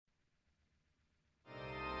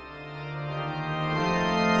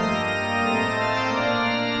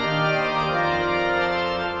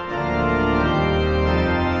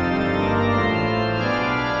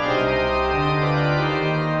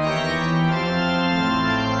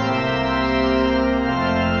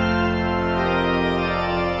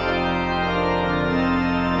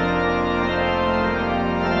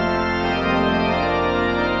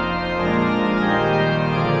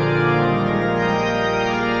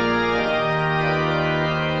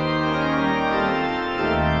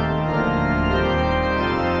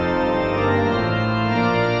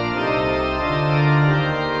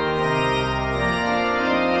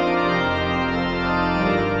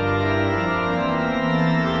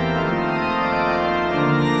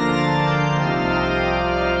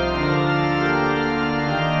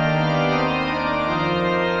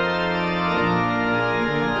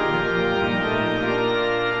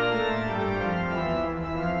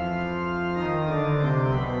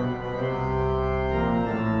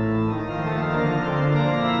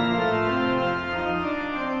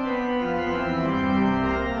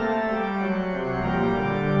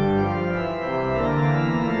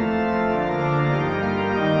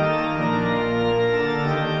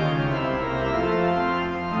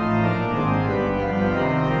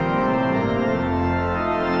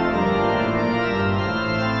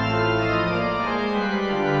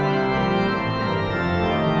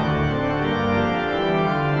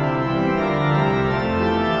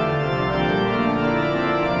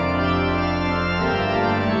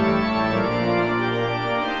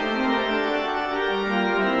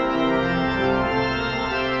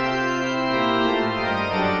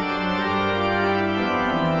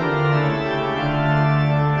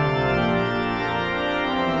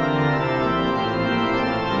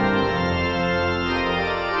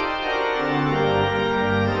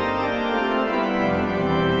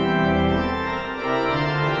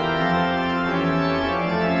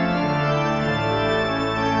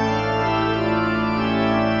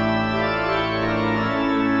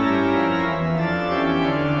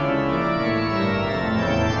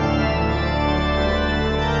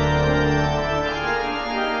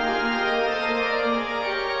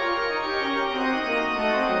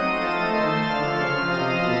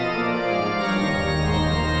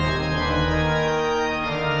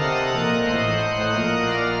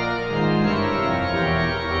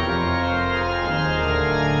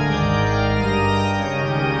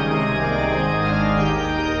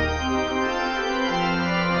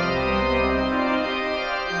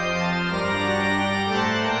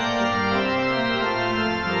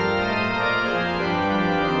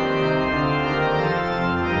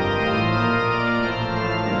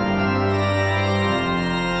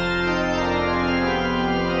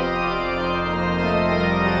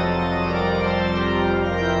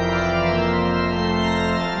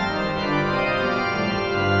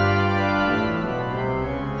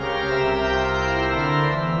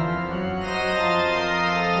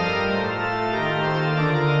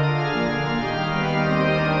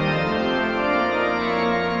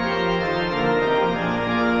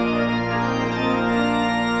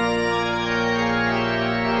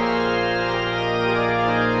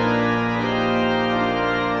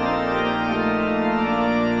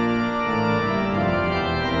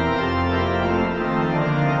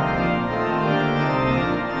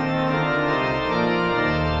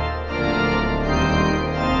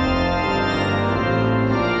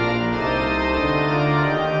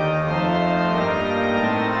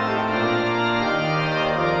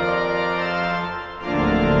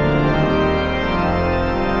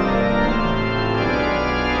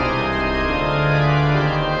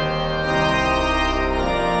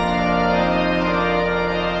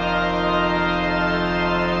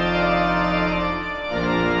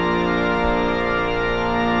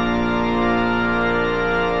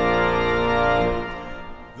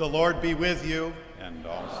Lord be with you, and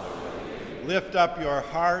also with you. Lift up your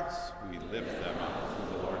hearts. We lift them up to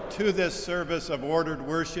the Lord. To this service of ordered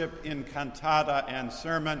worship in cantata and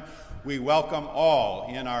sermon, we welcome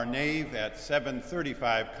all in our nave at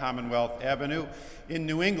 735 Commonwealth Avenue, in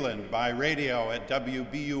New England by radio at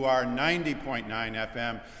WBUR 90.9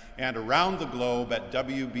 FM, and around the globe at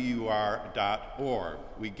WBUR.org.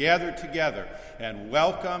 We gather together and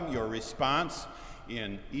welcome your response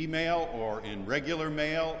in email or in regular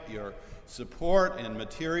mail, your support in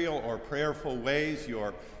material or prayerful ways,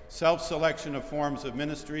 your self-selection of forms of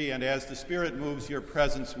ministry, and as the Spirit moves, your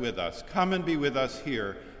presence with us. Come and be with us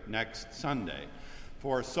here next Sunday.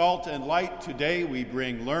 For Salt and Light today, we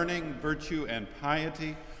bring learning, virtue, and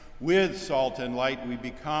piety. With Salt and Light, we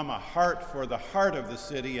become a heart for the heart of the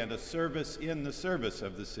city and a service in the service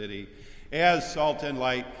of the city. As Salt and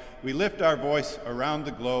Light, we lift our voice around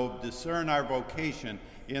the globe, discern our vocation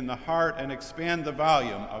in the heart, and expand the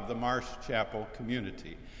volume of the Marsh Chapel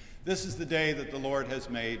community. This is the day that the Lord has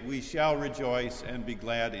made. We shall rejoice and be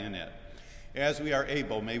glad in it. As we are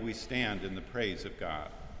able, may we stand in the praise of God.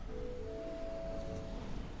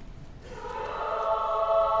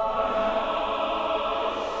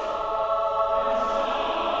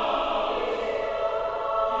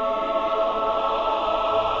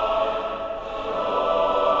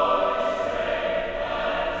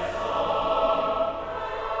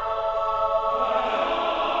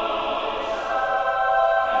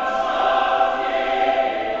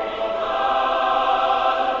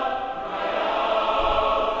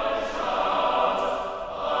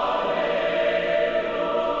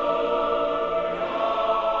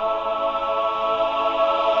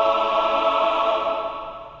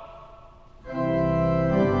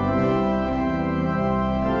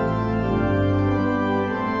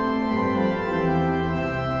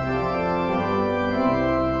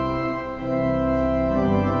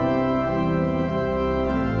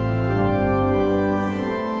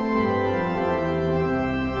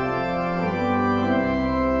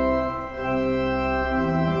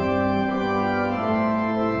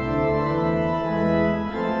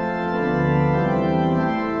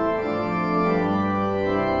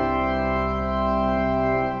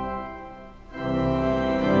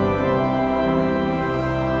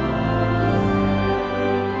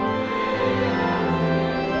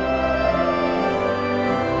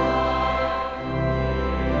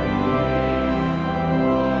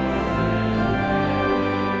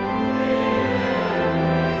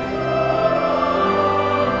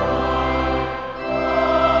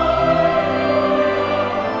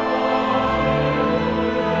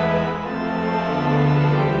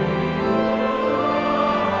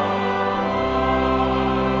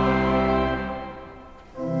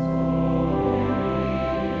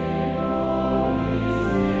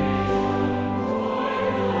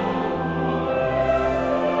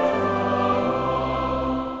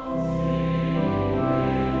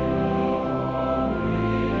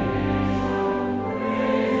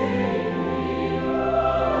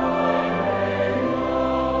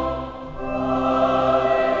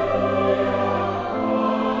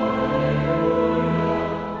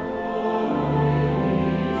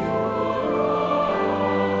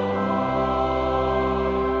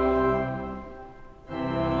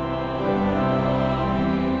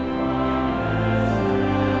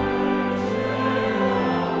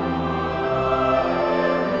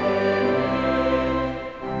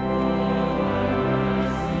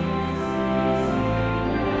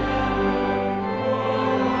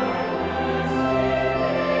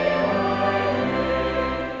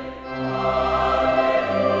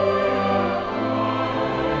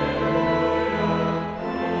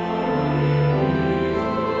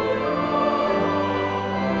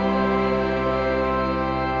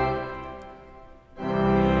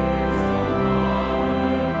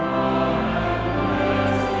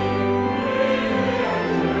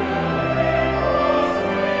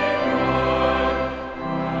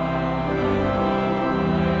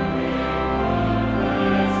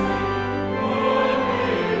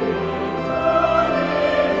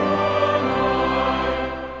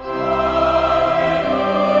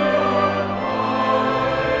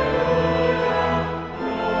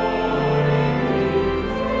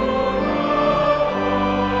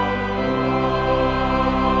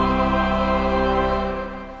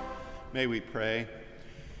 May we pray.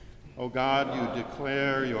 O God, you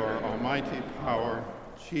declare your almighty power,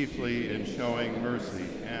 chiefly in showing mercy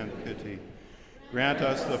and pity. Grant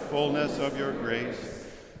us the fullness of your grace,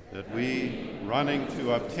 that we, running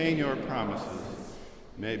to obtain your promises,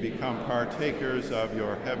 may become partakers of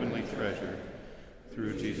your heavenly treasure.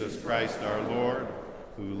 Through Jesus Christ our Lord,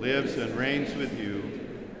 who lives and reigns with you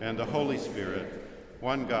and the Holy Spirit,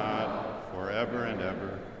 one God, forever and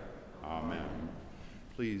ever. Amen.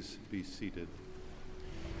 Please be seated.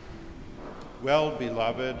 Well,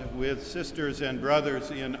 beloved, with sisters and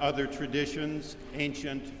brothers in other traditions,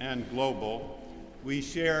 ancient and global, we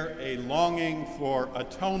share a longing for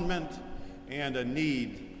atonement and a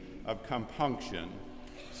need of compunction.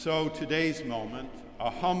 So today's moment, a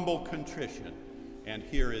humble contrition, and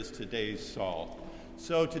here is today's salt.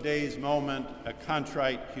 So today's moment, a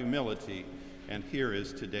contrite humility, and here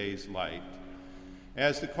is today's light.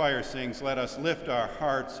 As the choir sings, let us lift our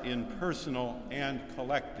hearts in personal and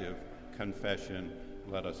collective confession.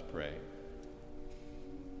 Let us pray.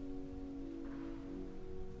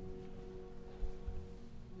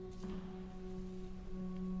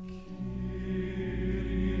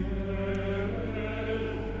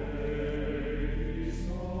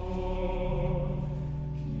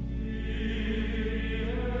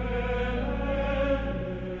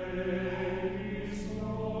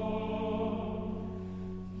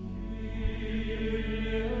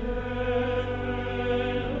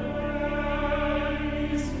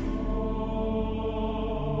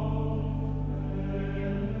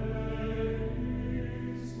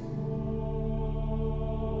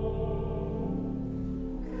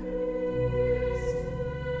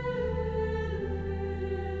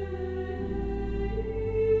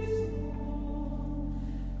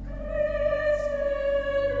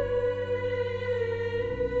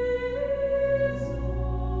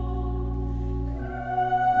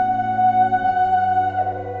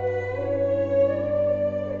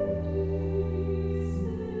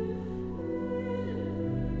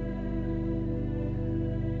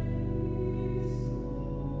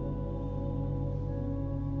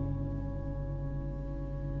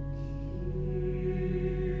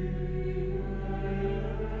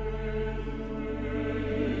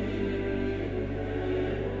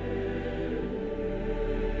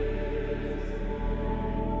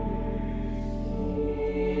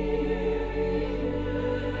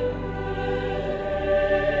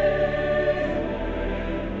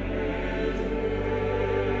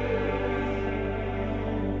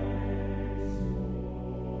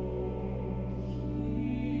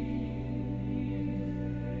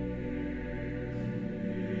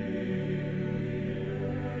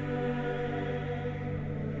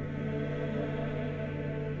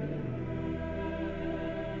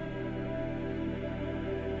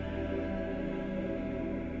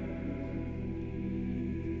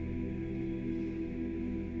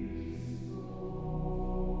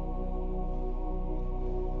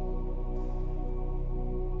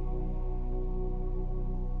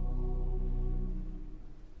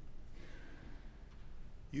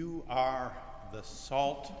 You are the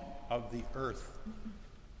salt of the earth.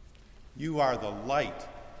 You are the light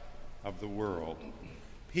of the world.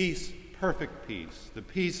 Peace, perfect peace, the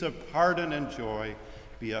peace of pardon and joy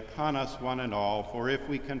be upon us one and all. For if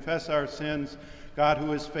we confess our sins, God,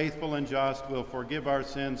 who is faithful and just, will forgive our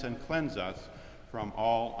sins and cleanse us from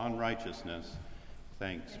all unrighteousness.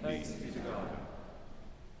 Thanks be to God.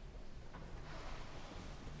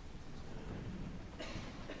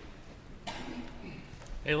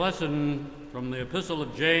 A lesson from the Epistle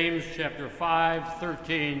of James, chapter 5,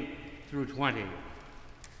 13 through 20.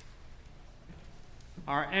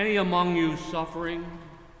 Are any among you suffering?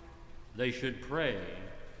 They should pray.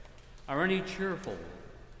 Are any cheerful?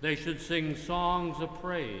 They should sing songs of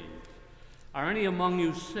praise. Are any among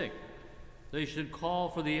you sick? They should call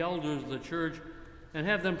for the elders of the church and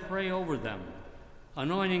have them pray over them,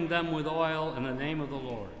 anointing them with oil in the name of the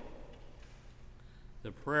Lord.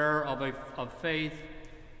 The prayer of faith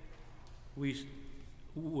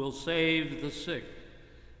will save the sick,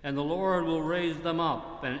 and the Lord will raise them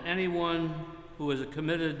up, and anyone who has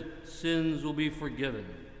committed sins will be forgiven.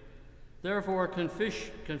 Therefore,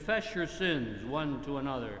 confess your sins one to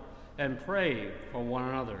another, and pray for one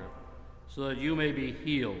another, so that you may be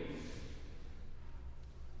healed.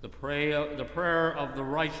 The prayer of the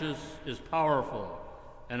righteous is powerful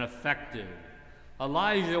and effective.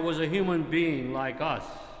 Elijah was a human being like us,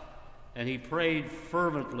 and he prayed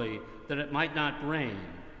fervently that it might not rain.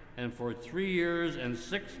 And for 3 years and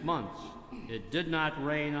 6 months it did not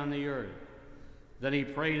rain on the earth. Then he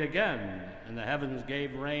prayed again, and the heavens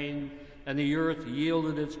gave rain, and the earth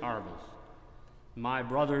yielded its harvest. My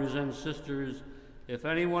brothers and sisters, if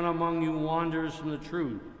anyone among you wanders from the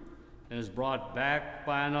truth and is brought back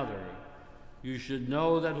by another, you should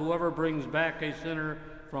know that whoever brings back a sinner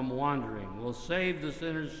from wandering will save the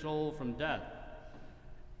sinner's soul from death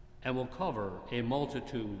and will cover a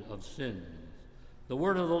multitude of sins. The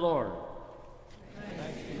word of the Lord.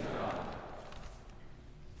 Thanks be to God.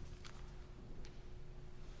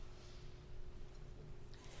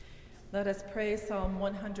 Let us pray Psalm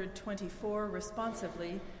 124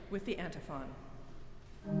 responsively with the antiphon.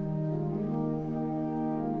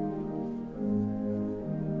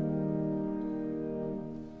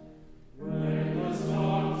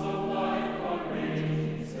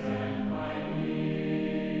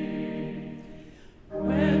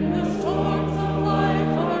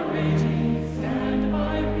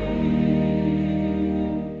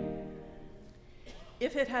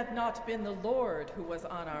 If it had not been the Lord who was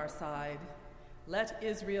on our side, let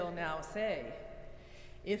Israel now say,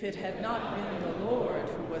 if it had not been the Lord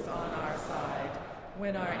who was on our side,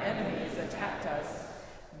 when our enemies attacked us,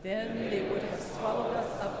 then they would have swallowed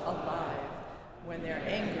us up alive when their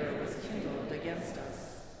anger was kindled against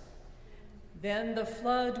us. Then the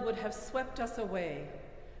flood would have swept us away,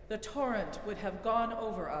 the torrent would have gone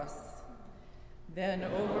over us. Then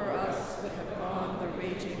over us would have gone the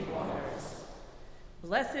raging waters.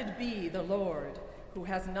 Blessed be the Lord, who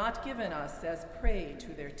has not given us as prey to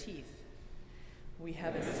their teeth. We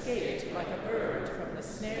have escaped like a bird from the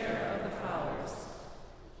snare of the fowlers.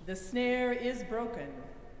 The snare is broken,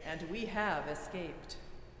 and we have escaped.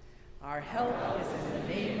 Our help is in the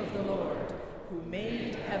name of the Lord, who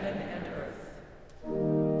made heaven and earth.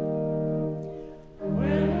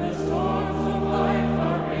 When the storms of life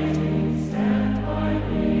are raging, stand by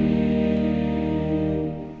me.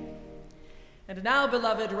 And now,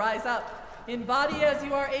 beloved, rise up, in body as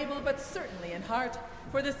you are able, but certainly in heart,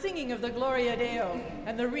 for the singing of the Gloria Deo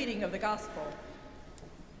and the reading of the Gospel.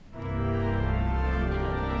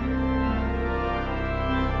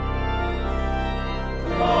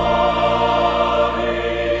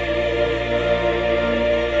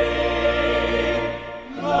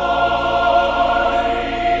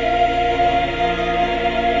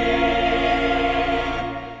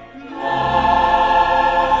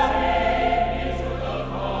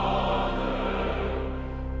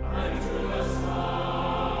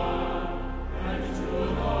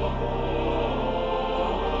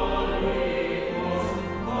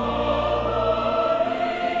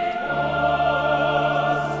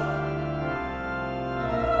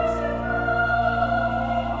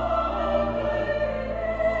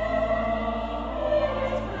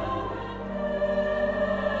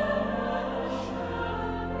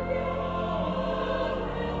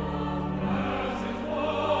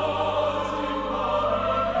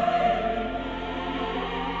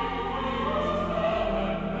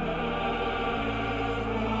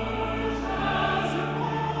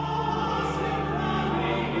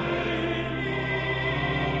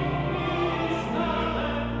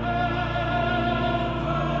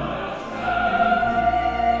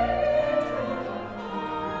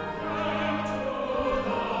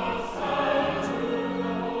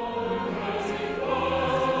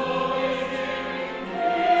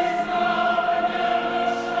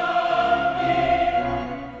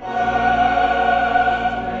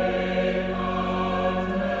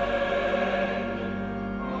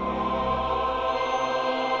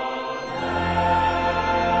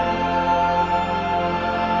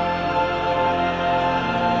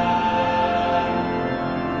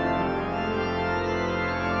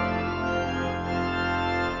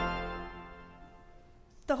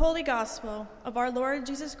 The Holy Gospel of our Lord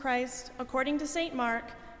Jesus Christ according to St.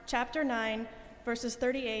 Mark, chapter 9, verses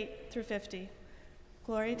 38 through 50.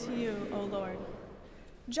 Glory to you, O Lord.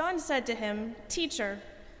 John said to him, "Teacher,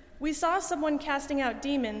 we saw someone casting out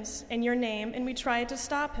demons in your name, and we tried to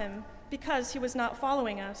stop him because he was not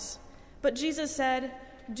following us." But Jesus said,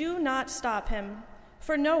 "Do not stop him,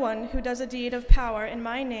 for no one who does a deed of power in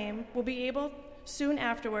my name will be able soon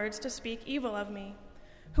afterwards to speak evil of me.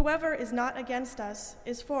 Whoever is not against us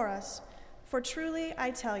is for us. For truly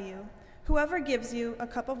I tell you, whoever gives you a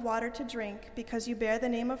cup of water to drink because you bear the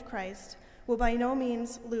name of Christ will by no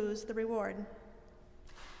means lose the reward.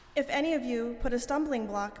 If any of you put a stumbling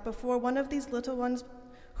block before one of these little ones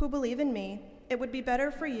who believe in me, it would be better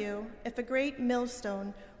for you if a great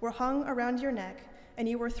millstone were hung around your neck and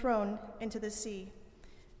you were thrown into the sea.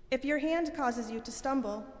 If your hand causes you to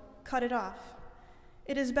stumble, cut it off.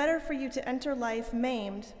 It is better for you to enter life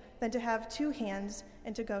maimed than to have two hands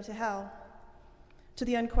and to go to hell, to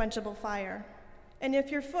the unquenchable fire. And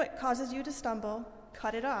if your foot causes you to stumble,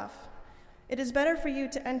 cut it off. It is better for you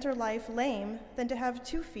to enter life lame than to have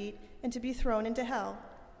 2 feet and to be thrown into hell.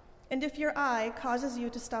 And if your eye causes you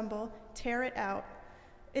to stumble, tear it out.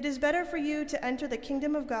 It is better for you to enter the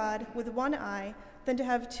kingdom of God with 1 eye than to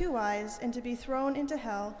have 2 eyes and to be thrown into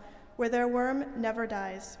hell, where their worm never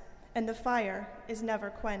dies, and the fire is never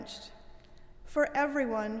quenched. For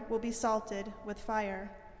everyone will be salted with fire.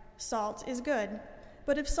 Salt is good,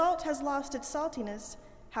 but if salt has lost its saltiness,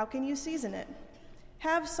 how can you season it?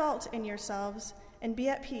 Have salt in yourselves, and be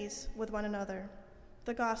at peace with one another.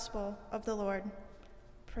 The Gospel of the Lord.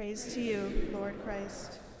 Praise to you, Lord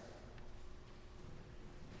Christ.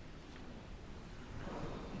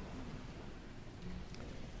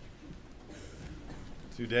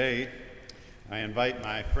 Today, I invite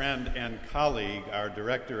my friend and colleague, our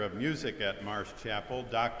Director of Music at Marsh Chapel,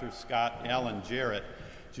 Dr. Allen Jarrett,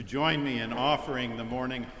 to join me in offering the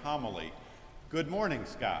morning homily. Good morning,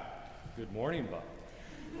 Scott. Good morning, Bob.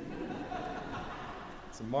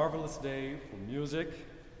 It's a marvelous day for music,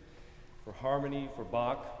 for harmony, for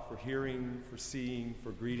Bach, for hearing, for seeing,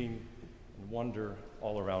 for greeting, and wonder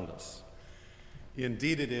all around us.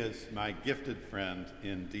 Indeed it is, my gifted friend,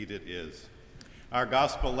 indeed it is. Our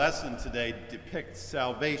gospel lesson today depicts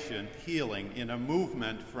salvation, healing, in a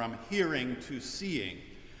movement from hearing to seeing,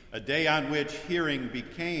 a day on which hearing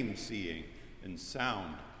became seeing and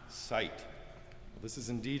sound sight. This is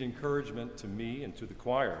indeed encouragement to me and to the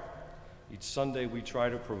choir. Each Sunday we try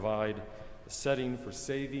to provide a setting for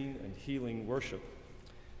saving and healing worship.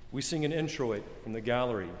 We sing an introit from the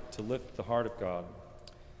gallery to lift the heart of God.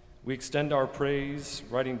 We extend our praise,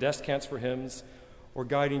 writing descants for hymns, or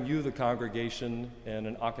guiding you, the congregation, in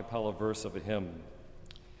an a cappella verse of a hymn.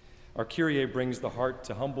 Our Kyrie brings the heart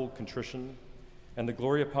to humble contrition, and the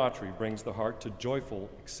Gloria Patri brings the heart to joyful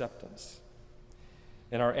acceptance.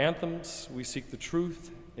 In our anthems, we seek the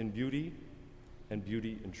truth in beauty and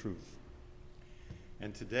beauty in truth.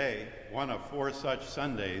 And today, one of 4 such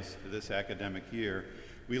Sundays this academic year,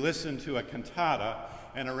 we listen to a cantata,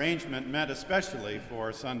 an arrangement meant especially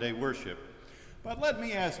for Sunday worship. But let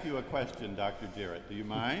me ask you a question, Dr. Jarrett. Do you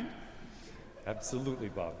mind? Absolutely,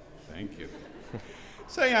 Bob. Thank you.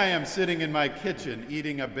 Say I am sitting in my kitchen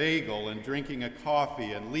eating a bagel and drinking a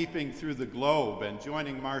coffee and leaping through the globe and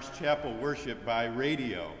joining Marsh Chapel worship by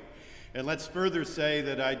radio. And let's further say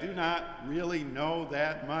that I do not really know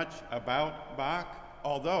that much about Bach,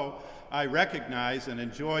 although I recognize and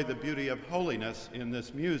enjoy the beauty of holiness in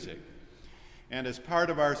this music. And as part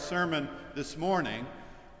of our sermon this morning,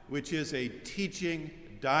 which is a teaching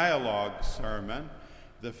dialogue sermon,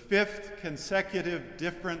 the 5th consecutive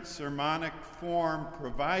different sermonic form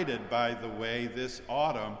provided, by the way, this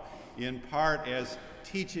autumn, in part as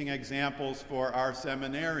teaching examples for our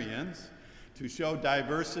seminarians to show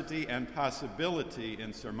diversity and possibility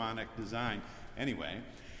in sermonic design. Anyway,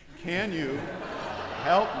 can you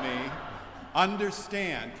help me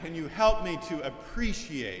understand, can you help me to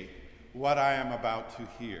appreciate what I am about to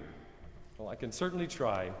hear? Well, I can certainly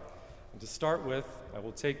try. And to start with, I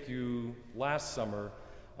will take you last summer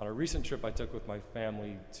on a recent trip I took with my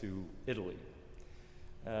family to Italy.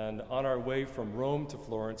 And on our way from Rome to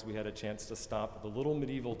Florence, we had a chance to stop at the little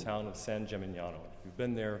medieval town of San Gimignano. If you've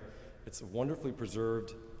been there, it's a wonderfully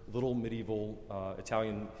preserved little medieval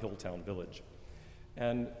Italian hill town village.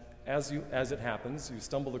 And as it happens, you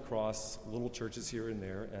stumble across little churches here and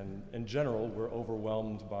there, and in general, we're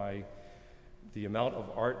overwhelmed by the amount of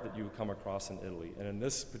art that you come across in Italy. And in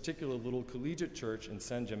this particular little collegiate church in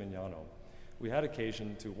San Gimignano, we had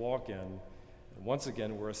occasion to walk in, and once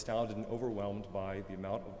again we're astounded and overwhelmed by the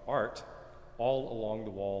amount of art all along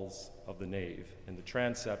the walls of the nave, and the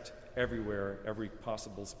transept everywhere, every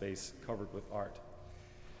possible space covered with art.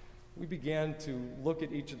 We began to look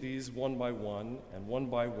at each of these one by one, and one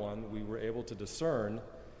by one we were able to discern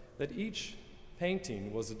that each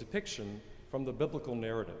painting was a depiction from the biblical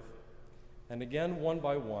narrative. And again, one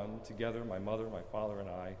by one, together, my mother, my father, and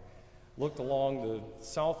I looked along the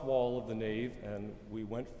south wall of the nave, and we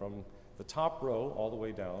went from the top row all the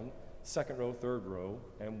way down, second row, third row,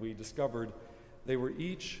 and we discovered they were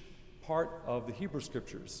each part of the Hebrew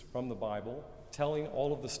Scriptures from the Bible, telling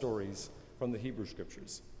all of the stories from the Hebrew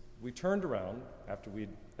Scriptures. We turned around after we'd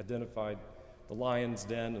identified the lion's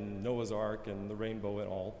den and Noah's Ark and the rainbow and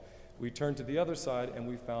all. We turned to the other side, and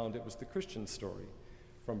we found it was the Christian story,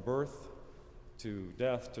 from birth to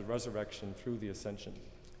death to resurrection through the ascension.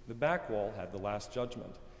 The back wall had the Last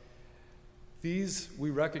Judgment. These we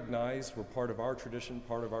recognized were part of our tradition,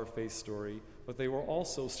 part of our faith story, but they were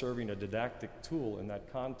also serving a didactic tool in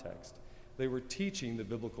that context. They were teaching the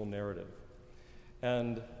biblical narrative.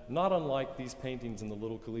 And not unlike these paintings in the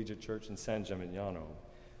little collegiate church in San Gimignano,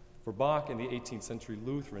 for Bach and the 18th century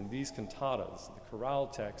Lutheran, these cantatas, the chorale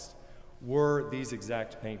text, were these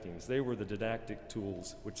exact paintings. They were the didactic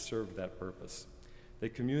tools which served that purpose. They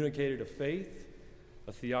communicated a faith,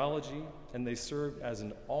 a theology, and they served as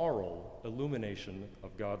an oral illumination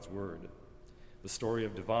of God's Word. The story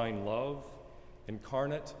of divine love,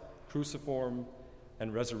 incarnate, cruciform,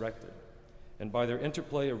 and resurrected. And by their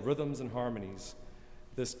interplay of rhythms and harmonies,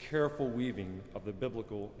 this careful weaving of the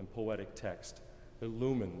biblical and poetic text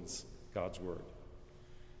illumines God's Word.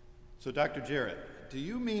 So, Dr. Jarrett, do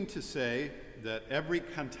you mean to say that every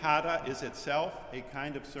cantata is itself a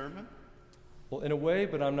kind of sermon? Well, in a way,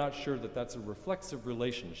 but I'm not sure that that's a reflexive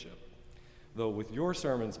relationship. Though with your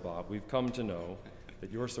sermons, Bob, we've come to know that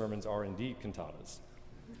your sermons are indeed cantatas.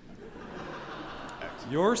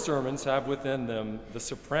 Your sermons have within them the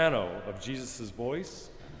soprano of Jesus' voice,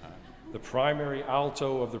 the primary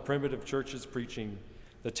alto of the primitive church's preaching,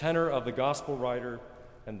 the tenor of the gospel writer,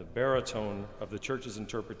 and the baritone of the church's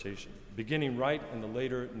interpretation, beginning right in the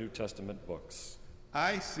later New Testament books.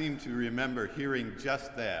 I seem to remember hearing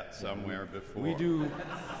just that somewhere before.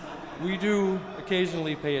 We do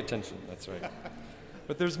occasionally pay attention, that's right.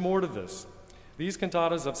 But there's more to this. These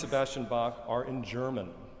cantatas of Sebastian Bach are in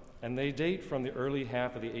German, and they date from the early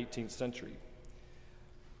half of the 18th century.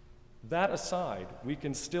 That aside, we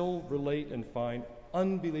can still relate and find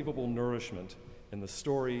unbelievable nourishment in the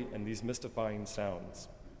story and these mystifying sounds.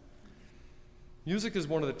 Music is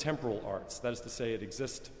one of the temporal arts, that is to say, it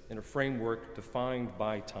exists in a framework defined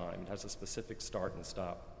by time. It has a specific start and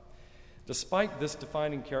stop. Despite this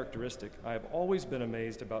defining characteristic, I have always been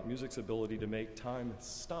amazed about music's ability to make time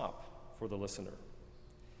stop for the listener.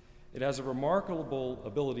 It has a remarkable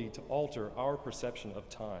ability to alter our perception of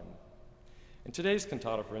time. In today's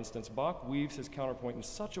cantata, for instance, Bach weaves his counterpoint in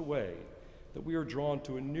such a way that we are drawn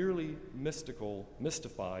to a nearly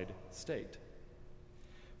mystified state.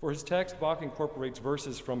 For his text, Bach incorporates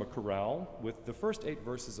verses from a chorale with the first 8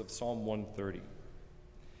 verses of Psalm 130.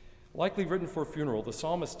 Likely written for a funeral, the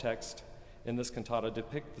psalmist text in this cantata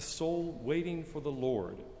depict the soul waiting for the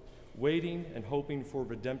Lord, waiting and hoping for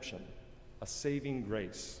redemption, a saving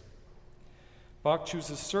grace. Bach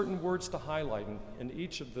chooses certain words to highlight. In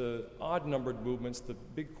each of the odd-numbered movements, the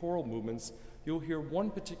big choral movements, you'll hear one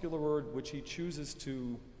particular word which he chooses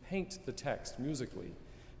to paint the text musically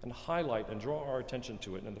and highlight and draw our attention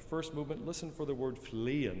to it. In the first movement, listen for the word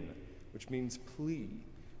flehen, which means plea.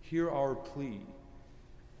 Hear our plea.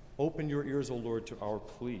 Open your ears, O Lord, to our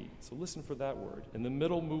plea. So listen for that word. In the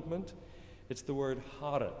middle movement, it's the word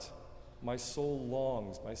haret. My soul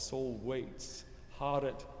longs, my soul waits.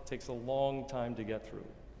 Haret takes a long time to get through.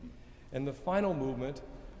 In the final movement,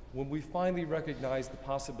 when we finally recognize the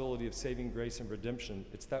possibility of saving grace and redemption,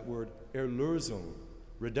 it's that word Erlösung,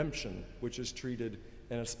 redemption, which is treated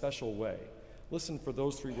in a special way. Listen for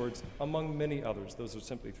those 3 words, among many others. Those are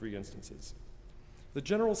simply 3 instances. The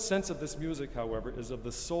general sense of this music, however, is of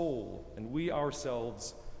the soul and we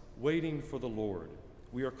ourselves waiting for the Lord.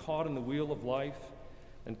 We are caught in the wheel of life,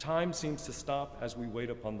 and time seems to stop as we wait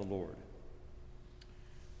upon the Lord.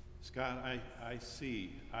 Scott, I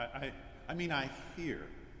see. I hear.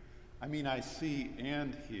 I see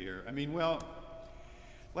and hear.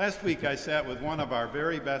 Last week I sat with one of our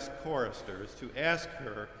very best choristers to ask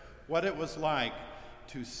her what it was like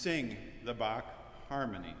to sing the Bach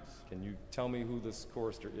harmonies. Can you tell me who this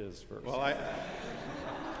chorister is first? Well,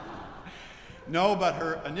 no, but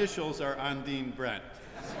her initials are Undine Brent.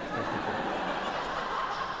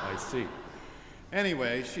 I see.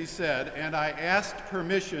 Anyway, she said, and I asked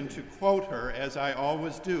permission to quote her, as I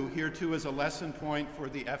always do. Here, too, is a lesson point for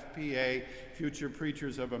the FPA, Future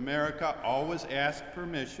Preachers of America. Always ask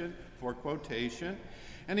permission for quotation.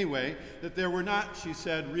 Anyway, that there were not, she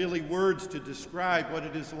said, really words to describe what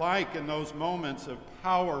it is like in those moments of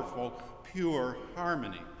powerful, pure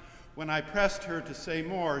harmony. When I pressed her to say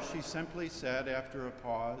more, she simply said, after a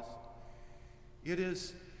pause, it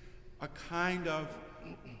is a kind of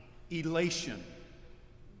elation.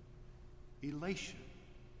 Elation.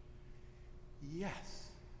 Yes.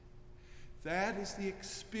 That is the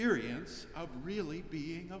experience of really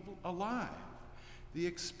being alive. The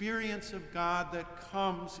experience of God that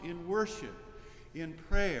comes in worship, in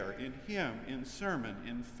prayer, in hymn, in sermon,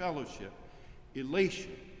 in fellowship.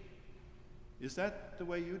 Elation. Is that the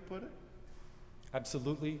way you'd put it?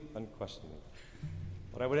 Absolutely, unquestionably.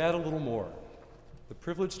 But I would add a little more. The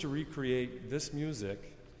privilege to recreate this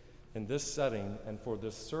music in this setting and for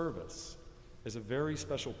this service is a very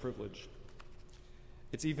special privilege.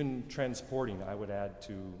 It's even transporting, I would add,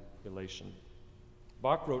 to elation.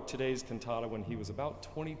 Bach wrote today's cantata when he was about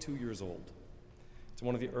 22 years old. It's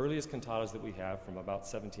one of the earliest cantatas that we have from about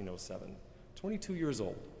 1707. 22 years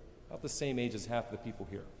old, about the same age as half the people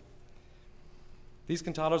here. These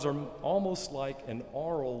cantatas are almost like an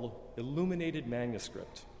oral, illuminated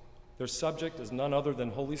manuscript. Their subject is none other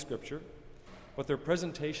than Holy Scripture, but their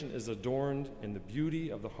presentation is adorned in the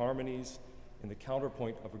beauty of the harmonies and the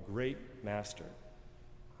counterpoint of a great master.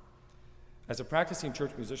 As a practicing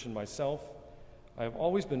church musician myself, I have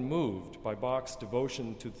always been moved by Bach's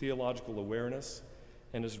devotion to theological awareness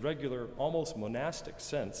and his regular, almost monastic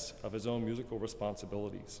sense of his own musical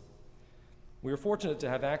responsibilities. We are fortunate to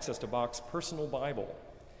have access to Bach's personal Bible,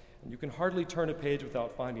 and you can hardly turn a page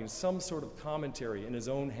without finding some sort of commentary in his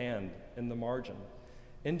own hand in the margin,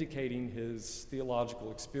 indicating his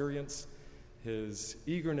theological experience, his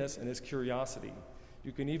eagerness, and his curiosity.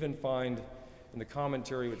 You can even find in the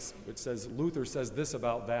commentary which says, Luther says this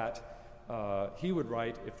about that. He would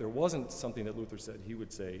write, if there wasn't something that Luther said, he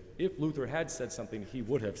would say, if Luther had said something, he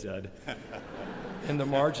would have said, in the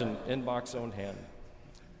margin in Bach's own hand.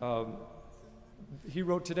 He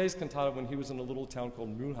wrote today's cantata when he was in a little town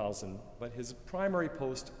called Mühlhausen, but his primary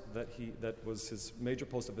post that was his major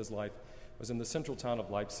post of his life was in the central town of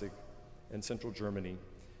Leipzig in central Germany.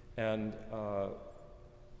 And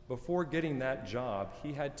before getting that job,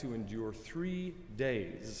 he had to endure 3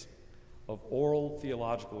 days of oral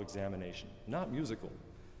theological examination, not musical,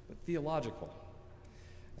 but theological.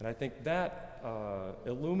 And I think that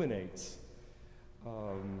illuminates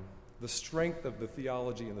the strength of the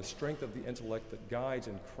theology and the strength of the intellect that guides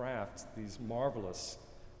and crafts these marvelous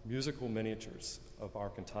musical miniatures of our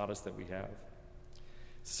cantatas that we have.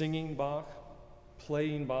 Singing Bach,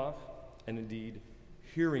 playing Bach, and indeed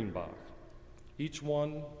hearing Bach. Each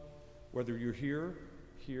one, whether you're here,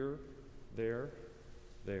 there,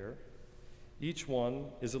 each one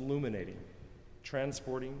is illuminating,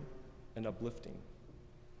 transporting, and uplifting.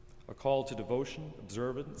 A call to devotion,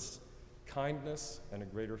 observance, kindness, and a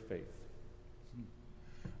greater faith.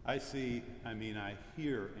 I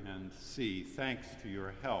hear and see, thanks to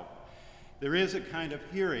your help. There is a kind of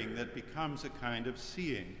hearing that becomes a kind of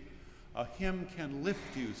seeing. A hymn can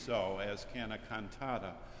lift you so, as can a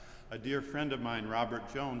cantata. A dear friend of mine, Robert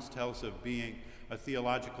Jones, tells of being a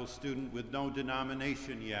theological student with no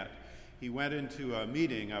denomination yet. He went into a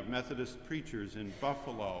meeting of Methodist preachers in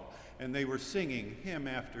Buffalo, and they were singing hymn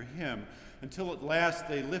after hymn until at last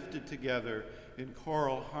they lifted together in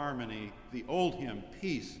choral harmony the old hymn,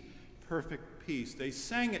 Peace, Perfect Peace. They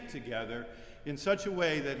sang it together in such a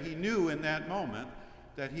way that he knew in that moment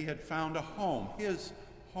that he had found a home,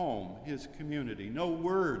 his community. No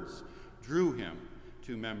words drew him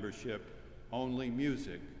to membership, only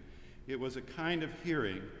music. It was a kind of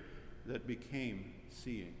hearing that became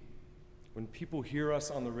seeing. When people hear us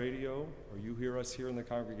on the radio, or you hear us here in the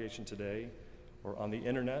congregation today, or on the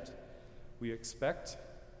internet, we expect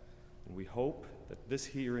and we hope that this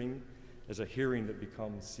hearing is a hearing that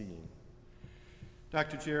becomes seeing.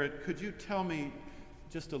 Dr. Jarrett, could you tell me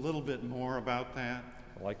just a little bit more about that?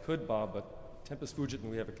 Well, I could, Bob, but tempus fugit and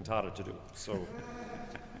we have a cantata to do. So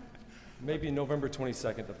maybe November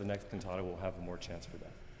 22nd at the next cantata we'll have more chance for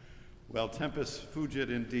that. Well, tempus fugit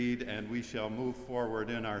indeed, and we shall move forward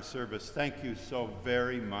in our service. Thank you so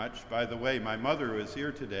very much. By the way, my mother, who is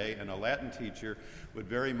here today and a Latin teacher, would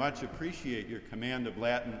very much appreciate your command of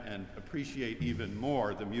Latin and appreciate even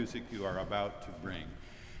more the music you are about to bring.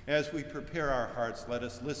 As we prepare our hearts, let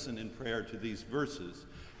us listen in prayer to these verses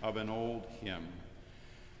of an old hymn.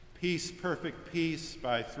 Peace, perfect peace,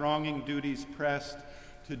 by thronging duties pressed,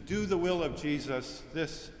 to do the will of Jesus,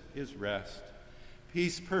 this is rest.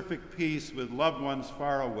 Peace, perfect peace, with loved ones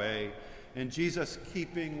far away, in Jesus'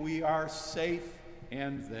 keeping we are safe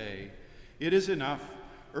and they. It is enough,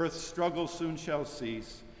 earth's struggle soon shall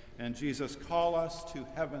cease, and Jesus call us to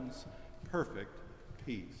heaven's perfect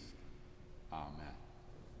peace. Amen.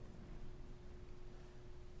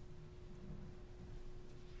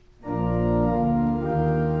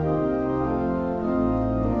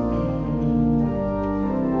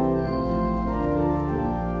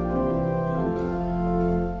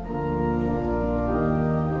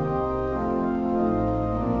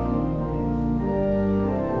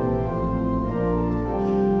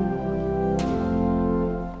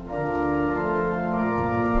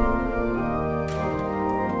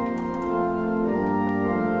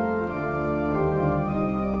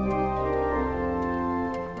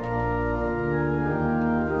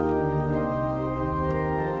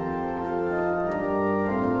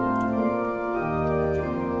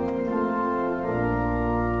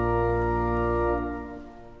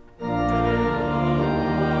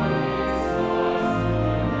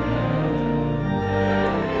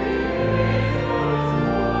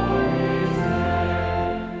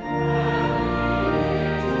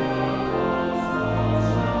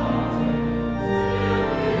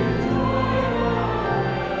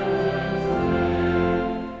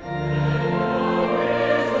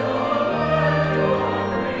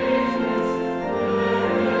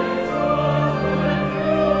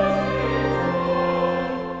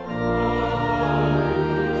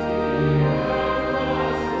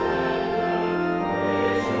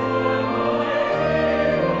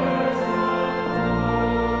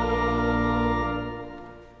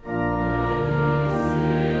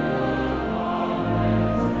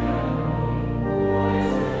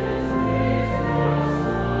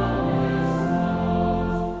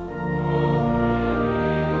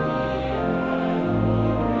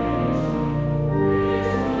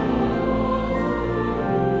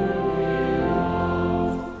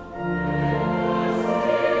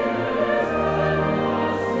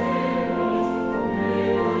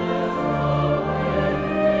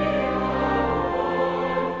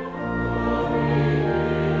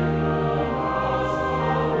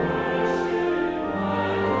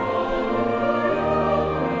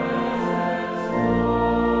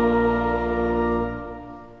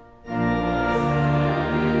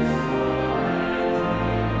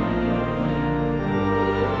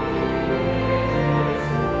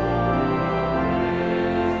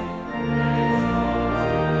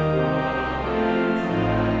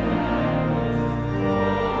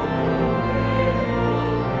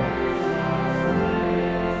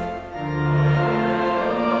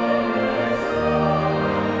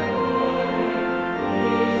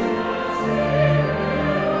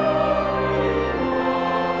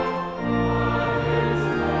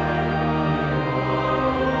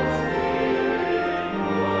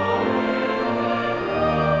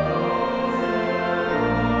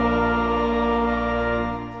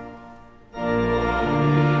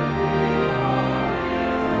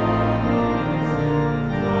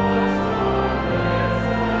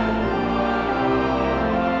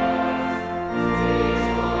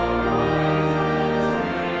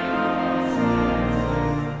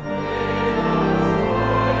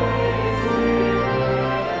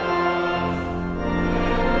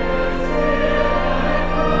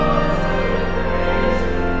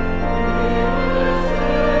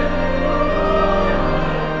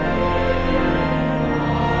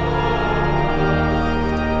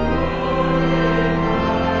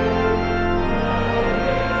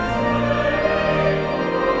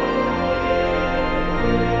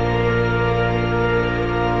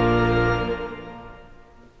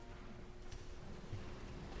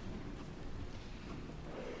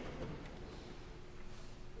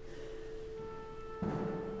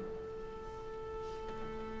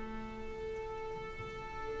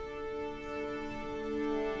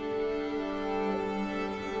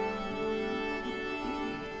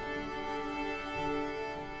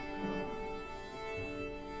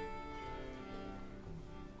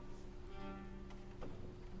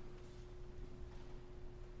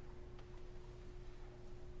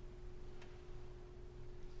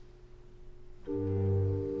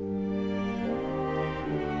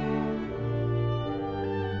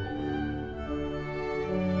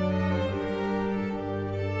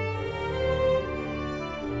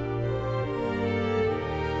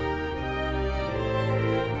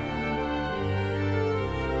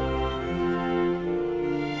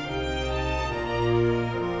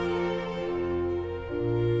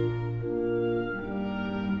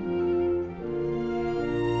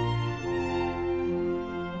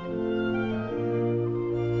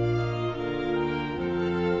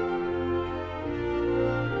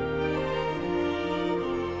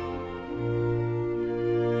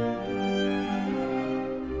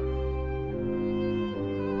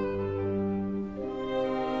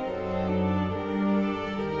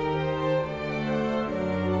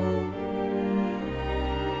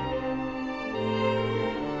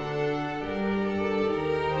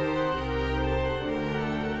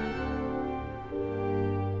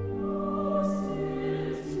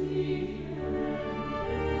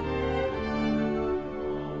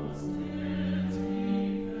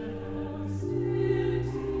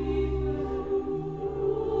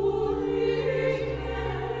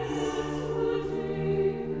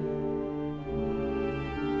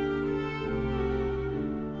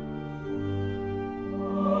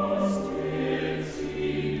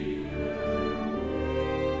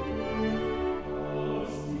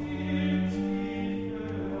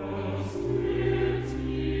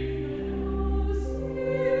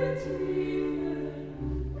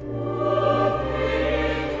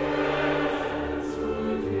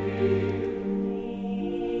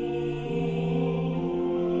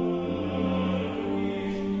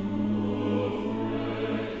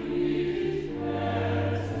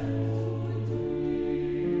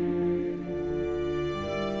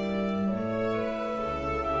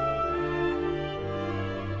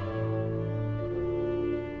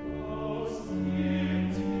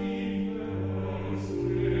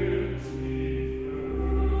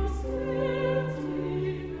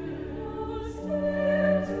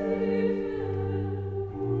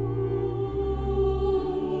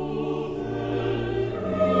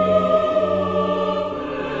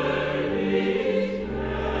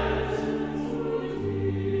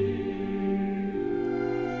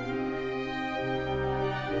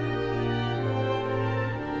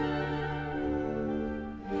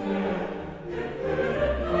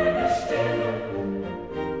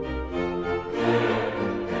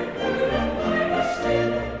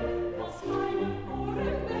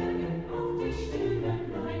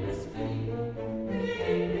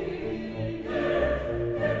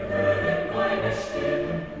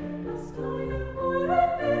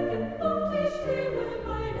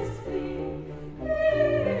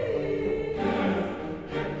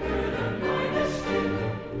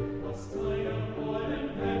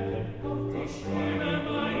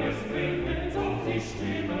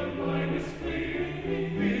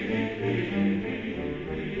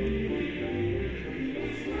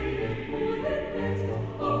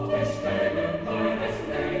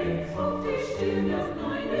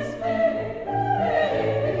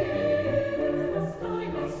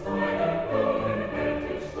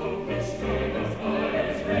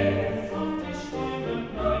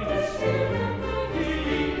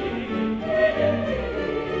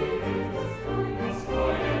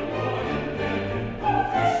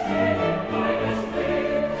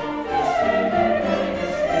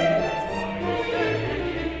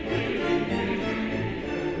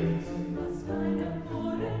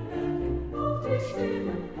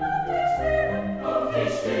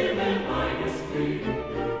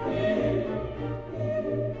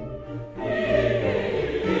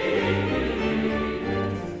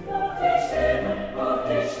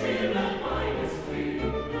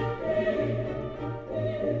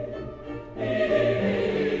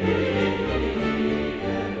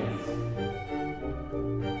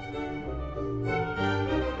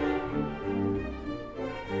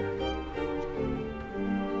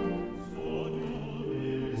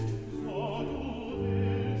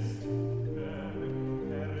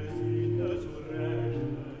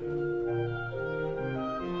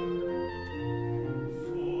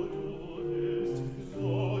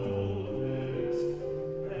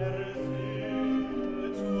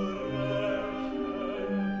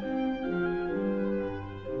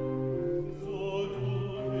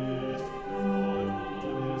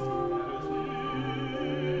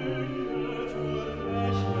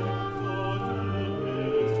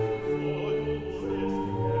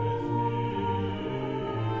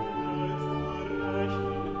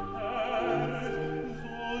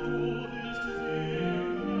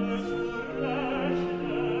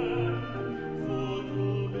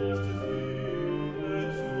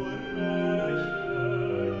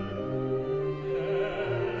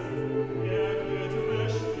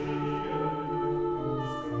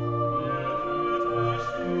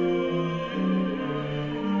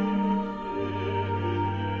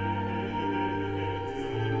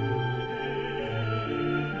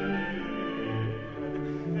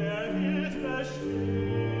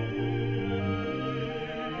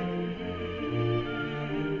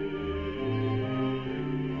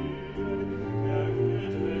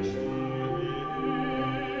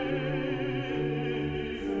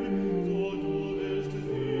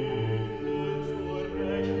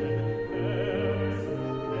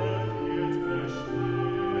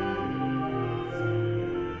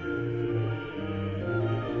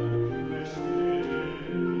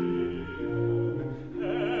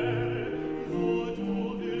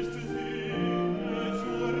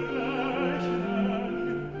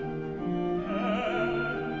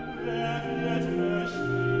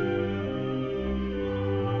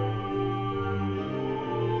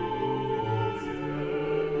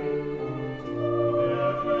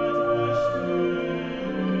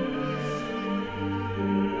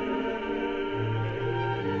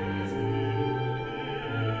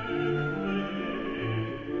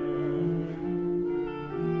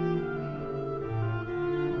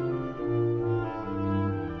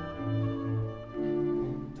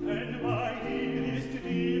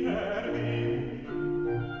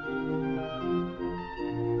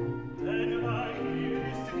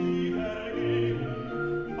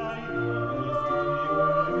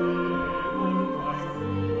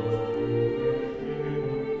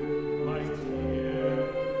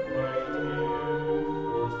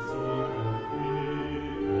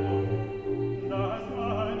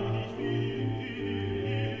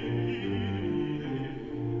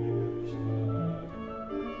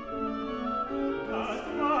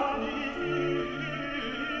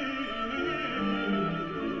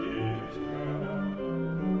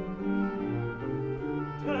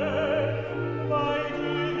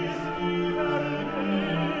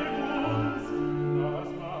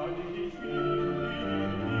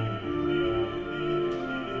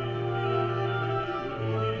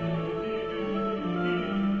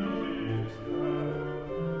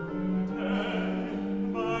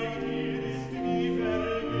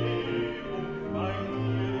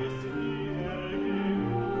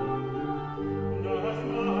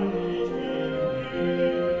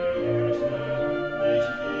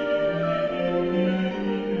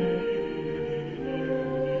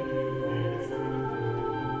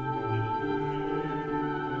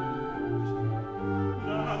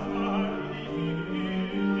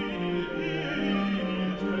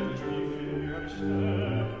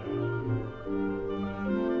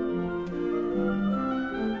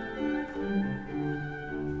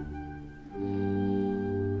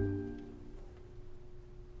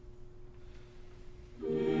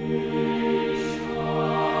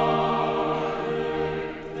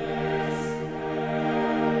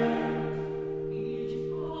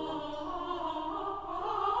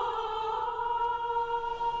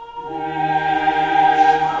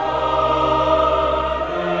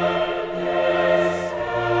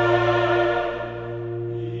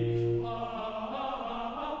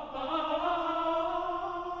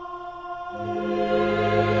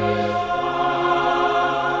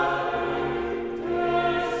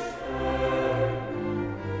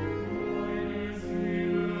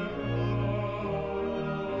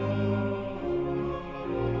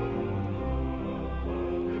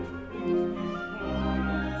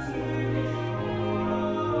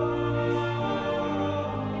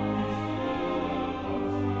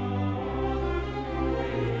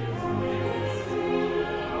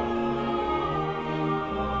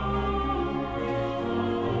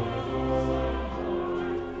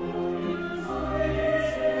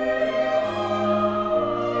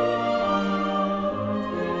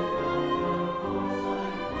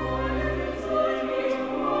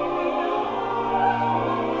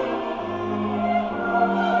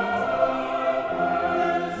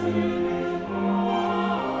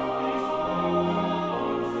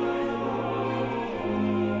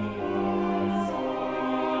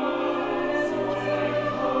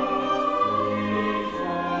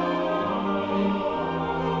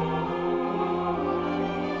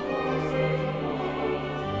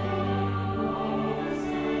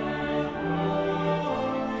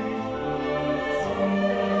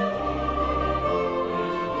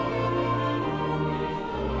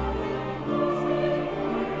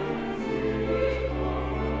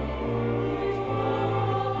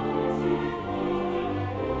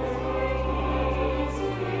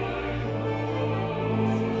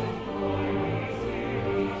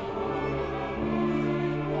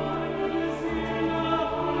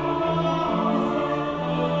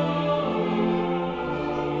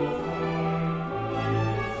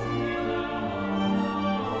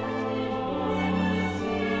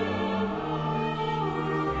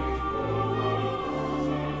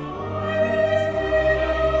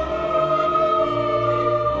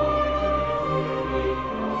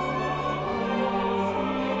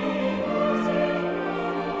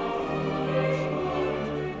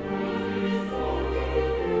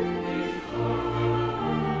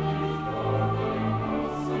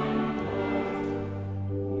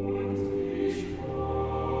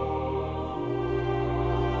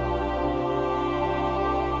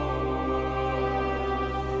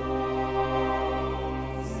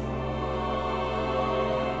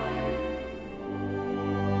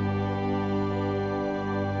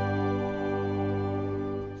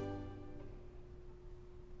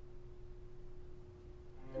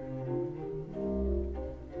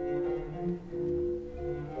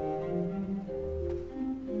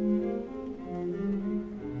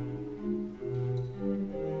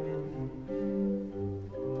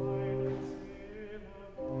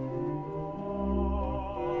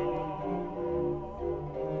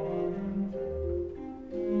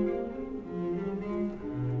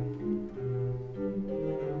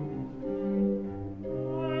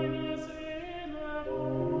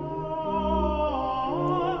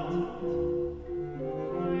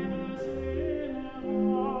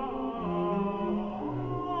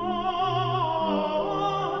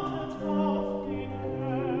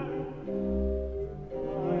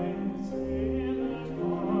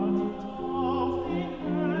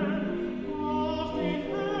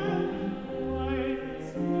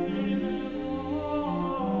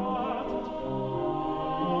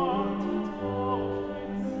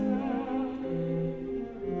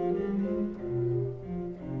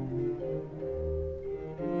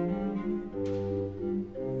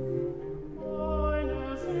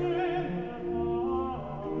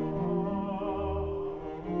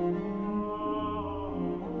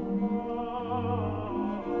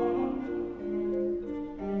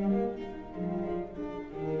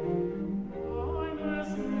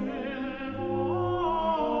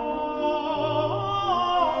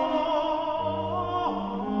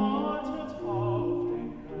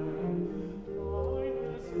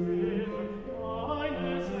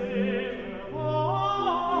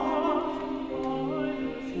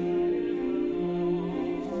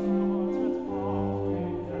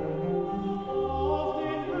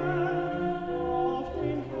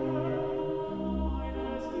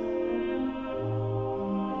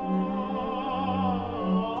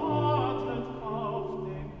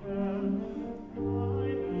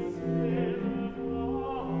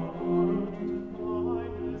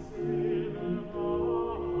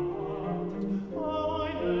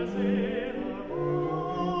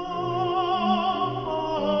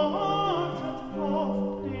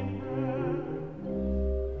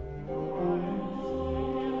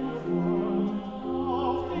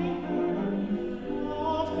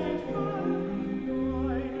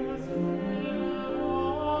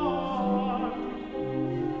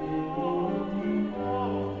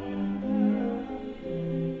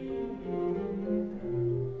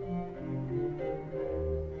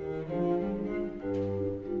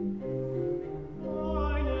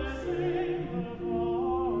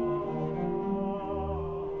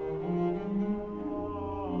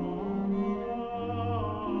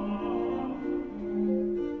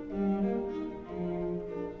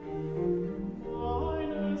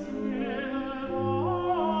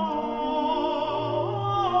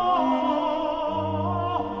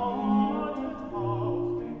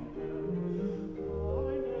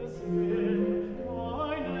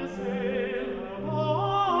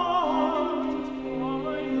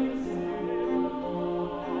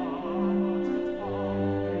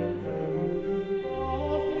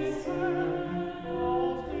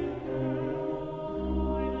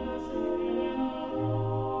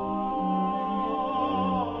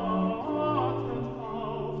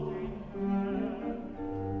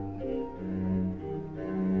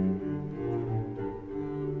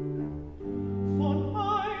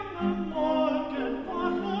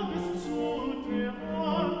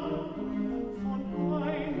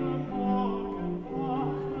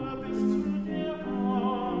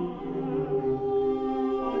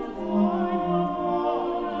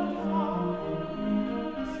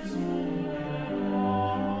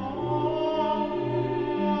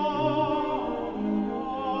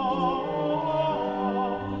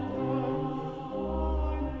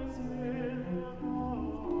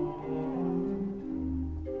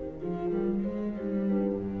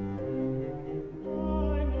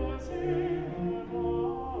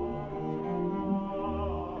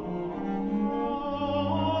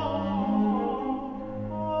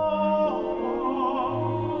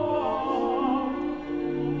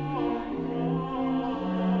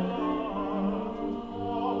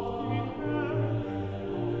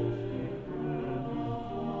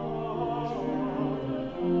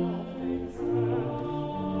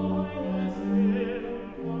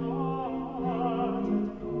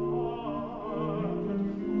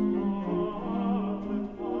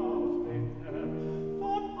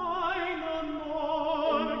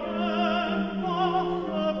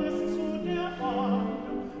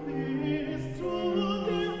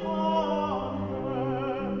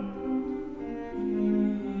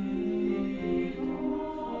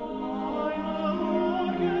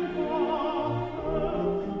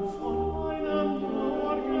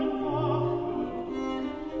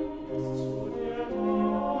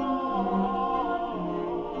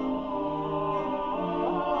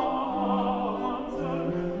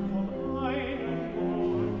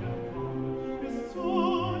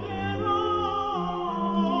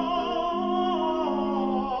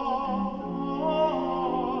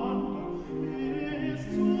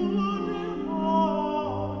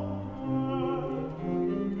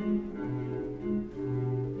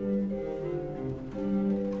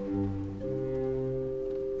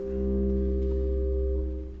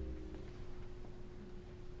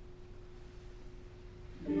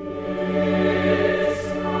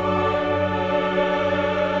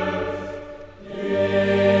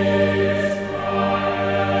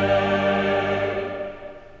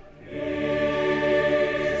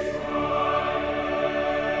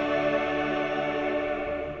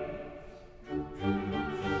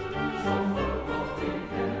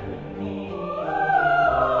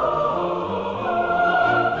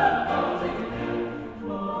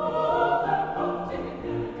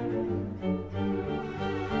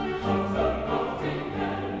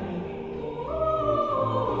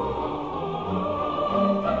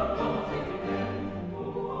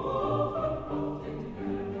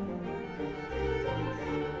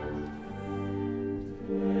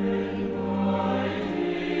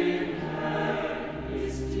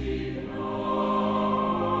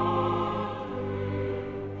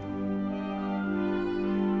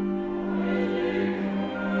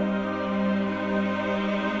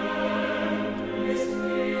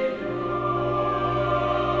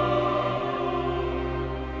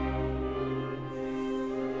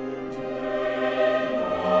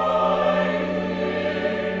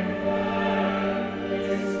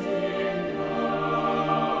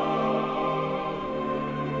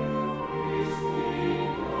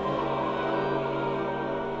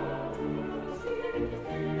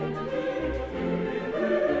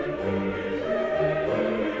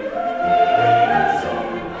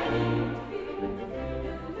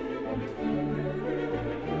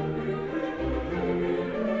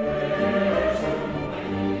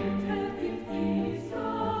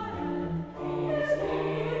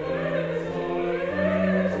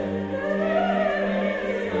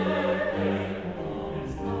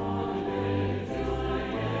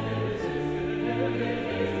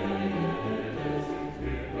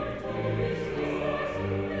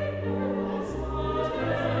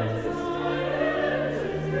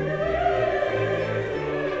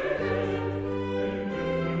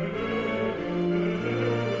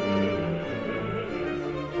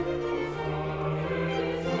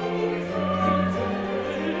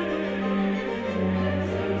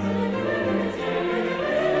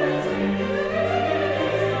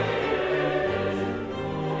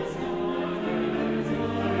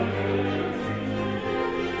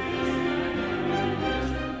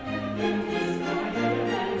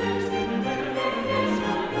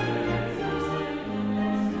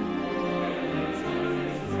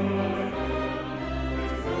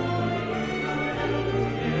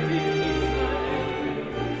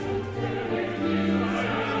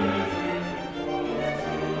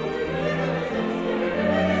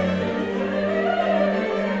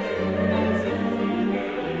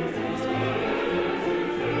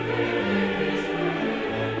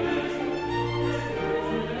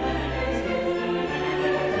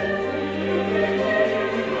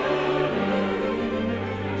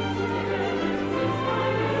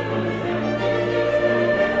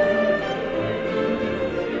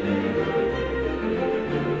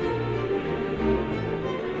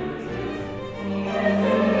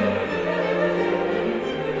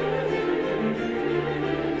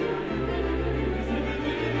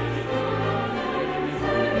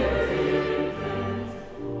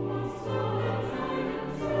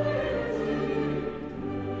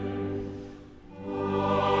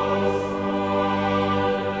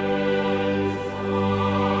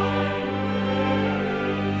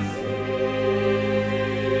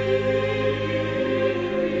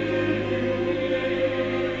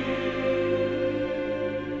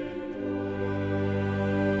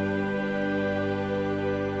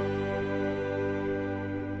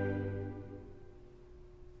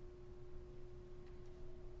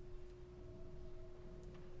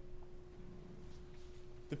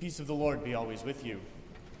 The peace of the Lord be always with you.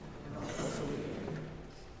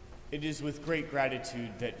 It is with great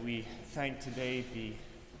gratitude that we thank today the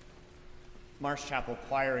Marsh Chapel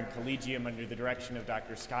Choir and Collegium under the direction of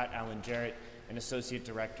Dr. Scott Allen Jarrett and Associate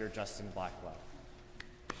Director Justin Blackwell.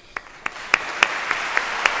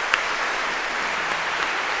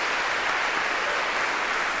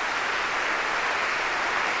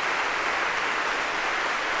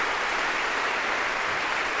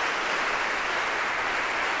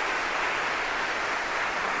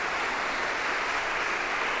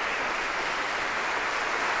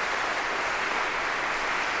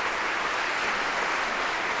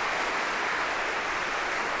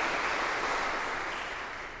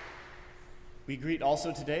 We greet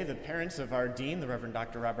also today the parents of our Dean, the Reverend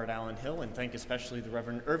Dr. Robert Allan Hill, and thank especially the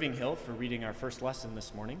Reverend Irving Hill for reading our first lesson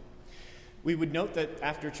this morning. We would note that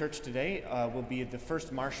after church today will be the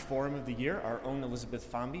first Marsh Forum of the year. Our own Elizabeth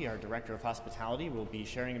Fomby, our Director of Hospitality, will be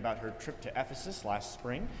sharing about her trip to Ephesus last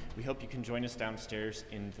spring. We hope you can join us downstairs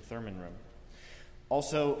in the Thurman Room.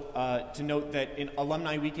 Also, to note that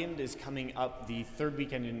Alumni Weekend is coming up the third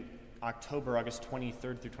weekend in October, August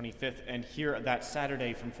 23rd through 25th, and here that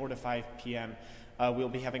Saturday from 4 to 5 p.m., we'll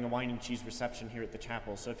be having a wine and cheese reception here at the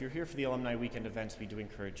chapel. So if you're here for the Alumni Weekend events, we do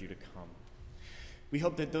encourage you to come. We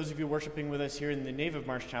hope that those of you worshiping with us here in the nave of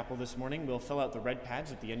Marsh Chapel this morning will fill out the red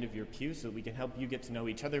pads at the end of your pew so that we can help you get to know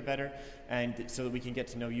each other better and so that we can get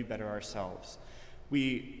to know you better ourselves.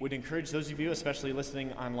 We would encourage those of you, especially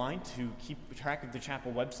listening online, to keep track of the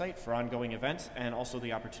chapel website for ongoing events and also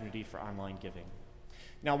the opportunity for online giving.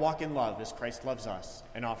 Now walk in love as Christ loves us,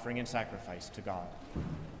 an offering and sacrifice to God.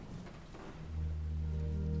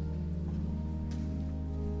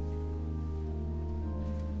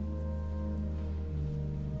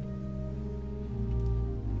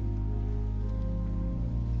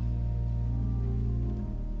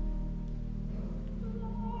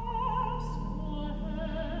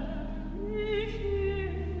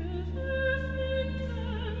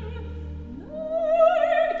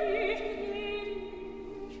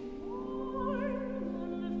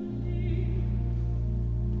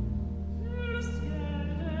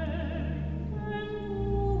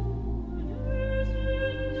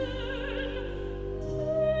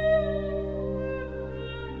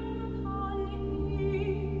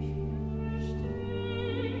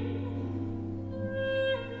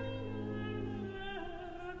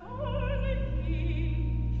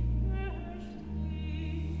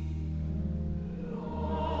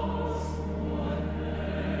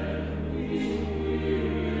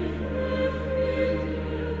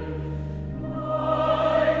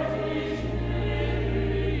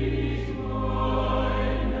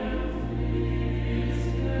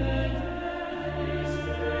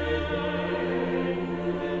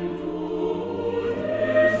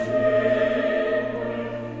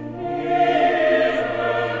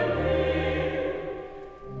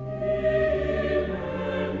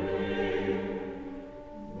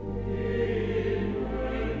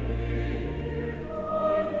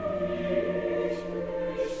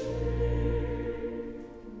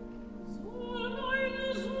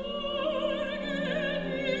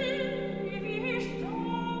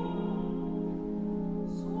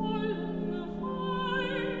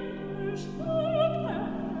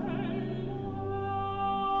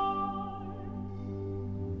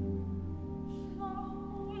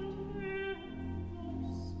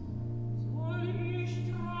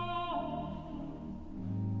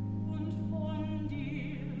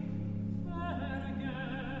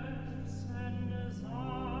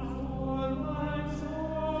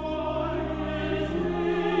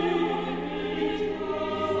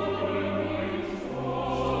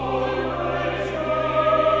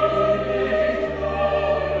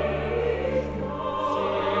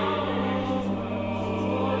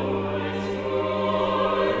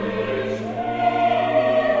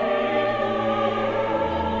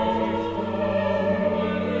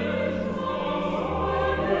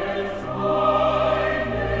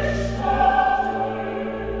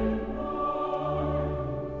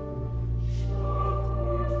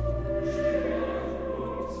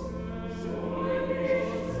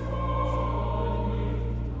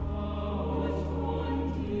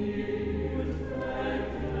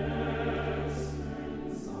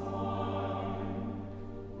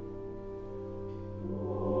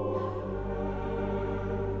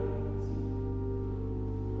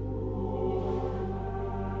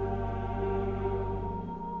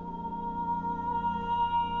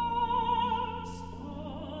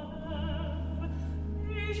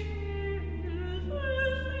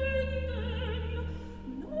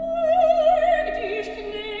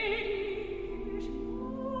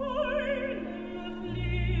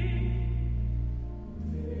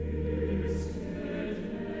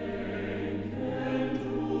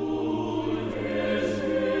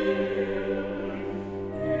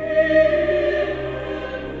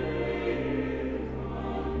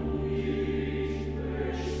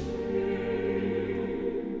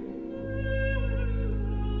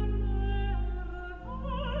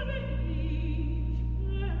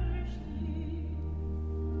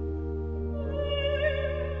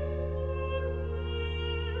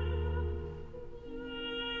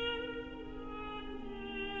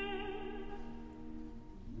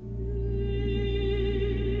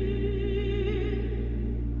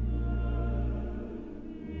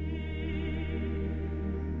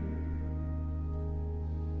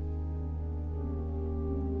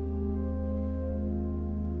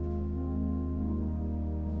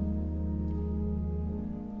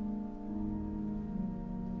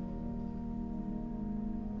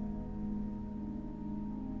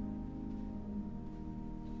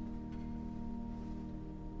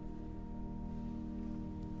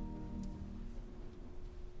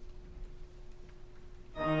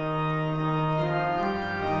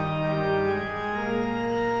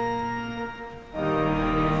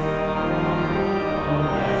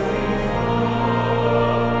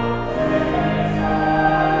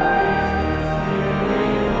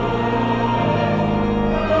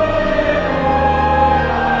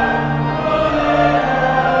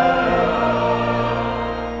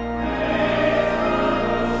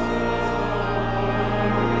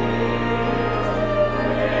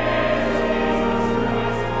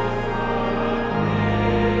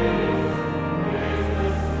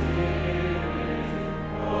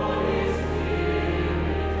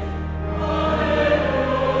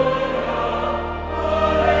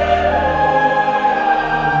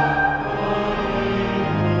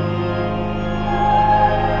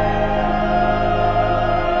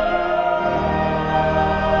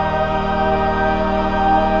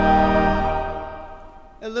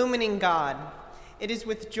 it is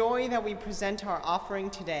with joy that we present our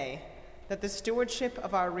offering today, that the stewardship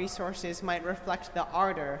of our resources might reflect the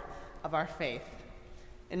ardor of our faith.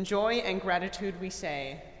 In joy and gratitude we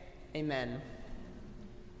say, Amen.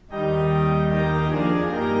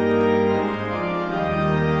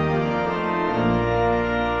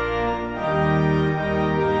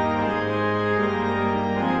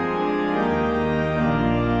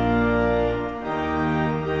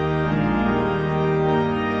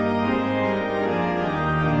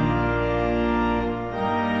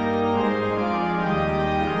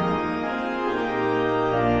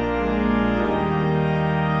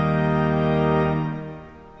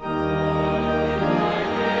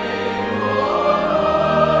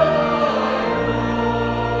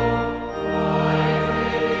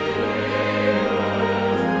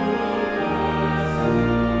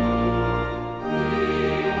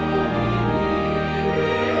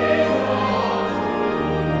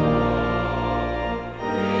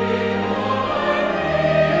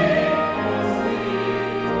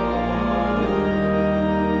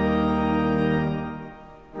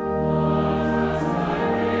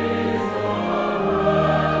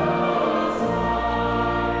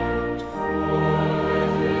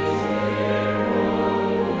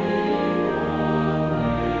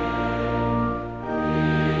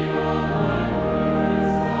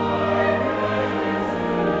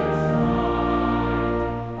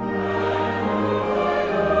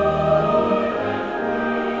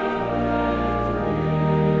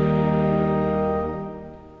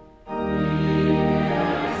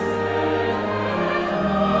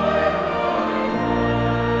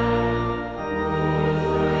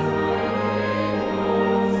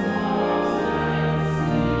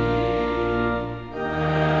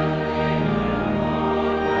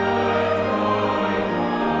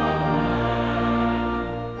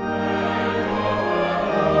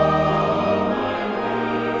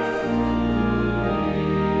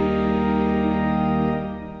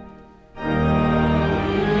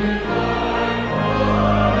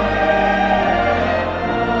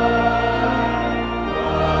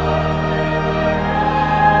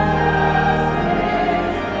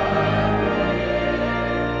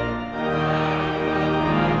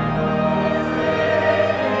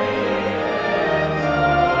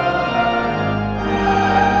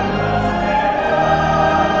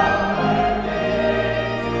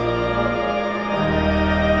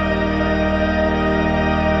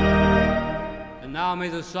 May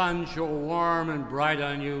the sun show warm and bright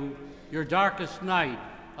on you, your darkest night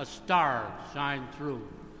a star shine through,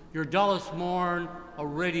 your dullest morn a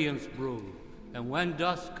radiance brew, and when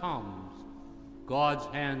dusk comes, God's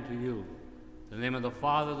hand to you. In the name of the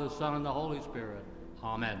Father, the Son, and the Holy Spirit.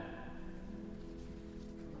 Amen.